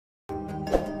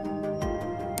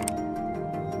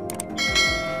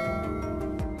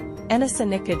Enisa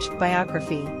Nikaj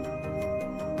Biography.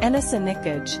 Enisa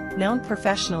Nikaj, known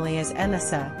professionally as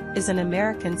Enisa, is an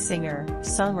American singer,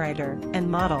 songwriter,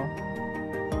 and model.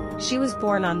 She was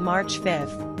born on March 5,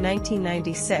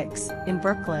 1996, in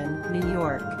Brooklyn, New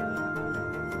York.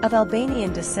 Of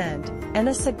Albanian descent,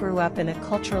 Enisa grew up in a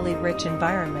culturally rich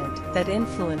environment that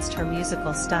influenced her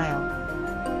musical style.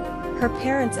 Her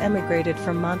parents emigrated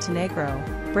from Montenegro,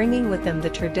 bringing with them the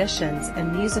traditions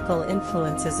and musical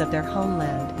influences of their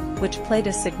homeland, which played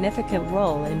a significant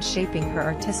role in shaping her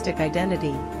artistic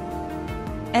identity.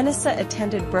 Enisa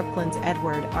attended Brooklyn's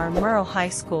Edward R. Murrow High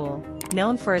School,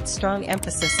 known for its strong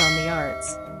emphasis on the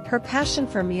arts. Her passion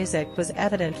for music was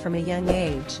evident from a young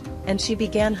age, and she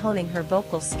began honing her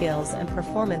vocal skills and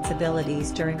performance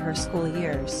abilities during her school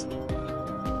years.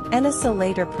 Enisa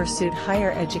later pursued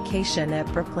higher education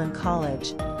at Brooklyn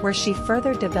College, where she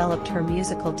further developed her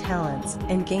musical talents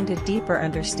and gained a deeper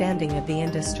understanding of the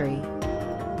industry.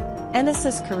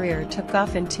 Enisa's career took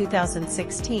off in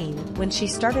 2016 when she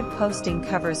started posting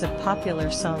covers of popular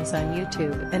songs on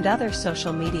YouTube and other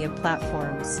social media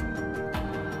platforms.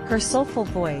 Her soulful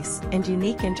voice and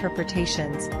unique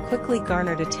interpretations quickly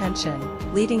garnered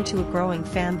attention, leading to a growing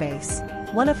fanbase.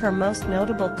 One of her most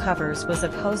notable covers was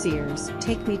of Hozier's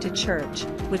 "Take Me to Church,"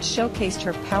 which showcased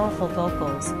her powerful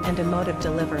vocals and emotive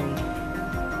delivery.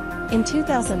 In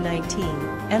 2019,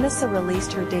 Enisa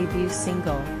released her debut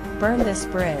single, "Burn This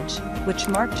Bridge," which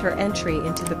marked her entry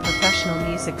into the professional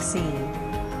music scene.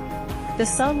 The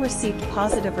song received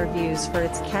positive reviews for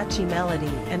its catchy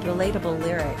melody and relatable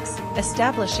lyrics,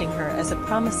 establishing her as a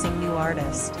promising new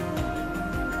artist.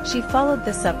 She followed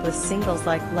this up with singles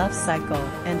like "Love Cycle"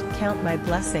 and "Count My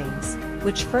Blessings,"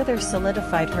 which further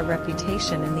solidified her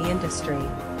reputation in the industry.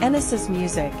 Enisa's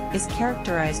music is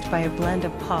characterized by a blend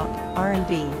of pop,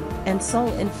 R&B, and soul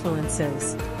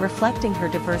influences, reflecting her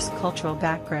diverse cultural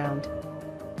background.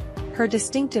 Her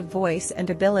distinctive voice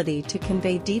and ability to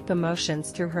convey deep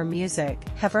emotions through her music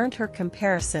have earned her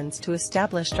comparisons to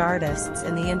established artists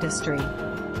in the industry.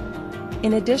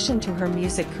 In addition to her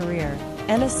music career,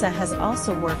 Enisa has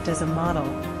also worked as a model,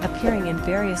 appearing in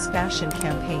various fashion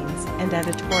campaigns and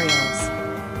editorials.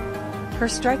 Her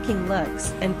striking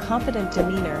looks and confident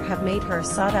demeanor have made her a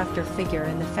sought-after figure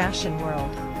in the fashion world.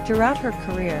 Throughout her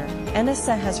career,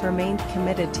 Enisa has remained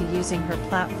committed to using her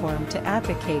platform to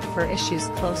advocate for issues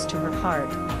close to her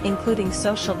heart, including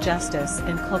social justice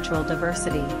and cultural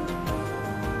diversity.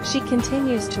 She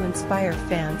continues to inspire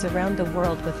fans around the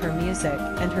world with her music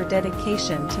and her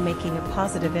dedication to making a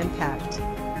positive impact.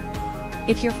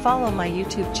 If you follow my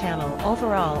YouTube channel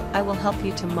overall, I will help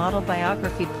you to model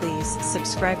biography. Please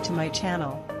subscribe to my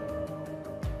channel.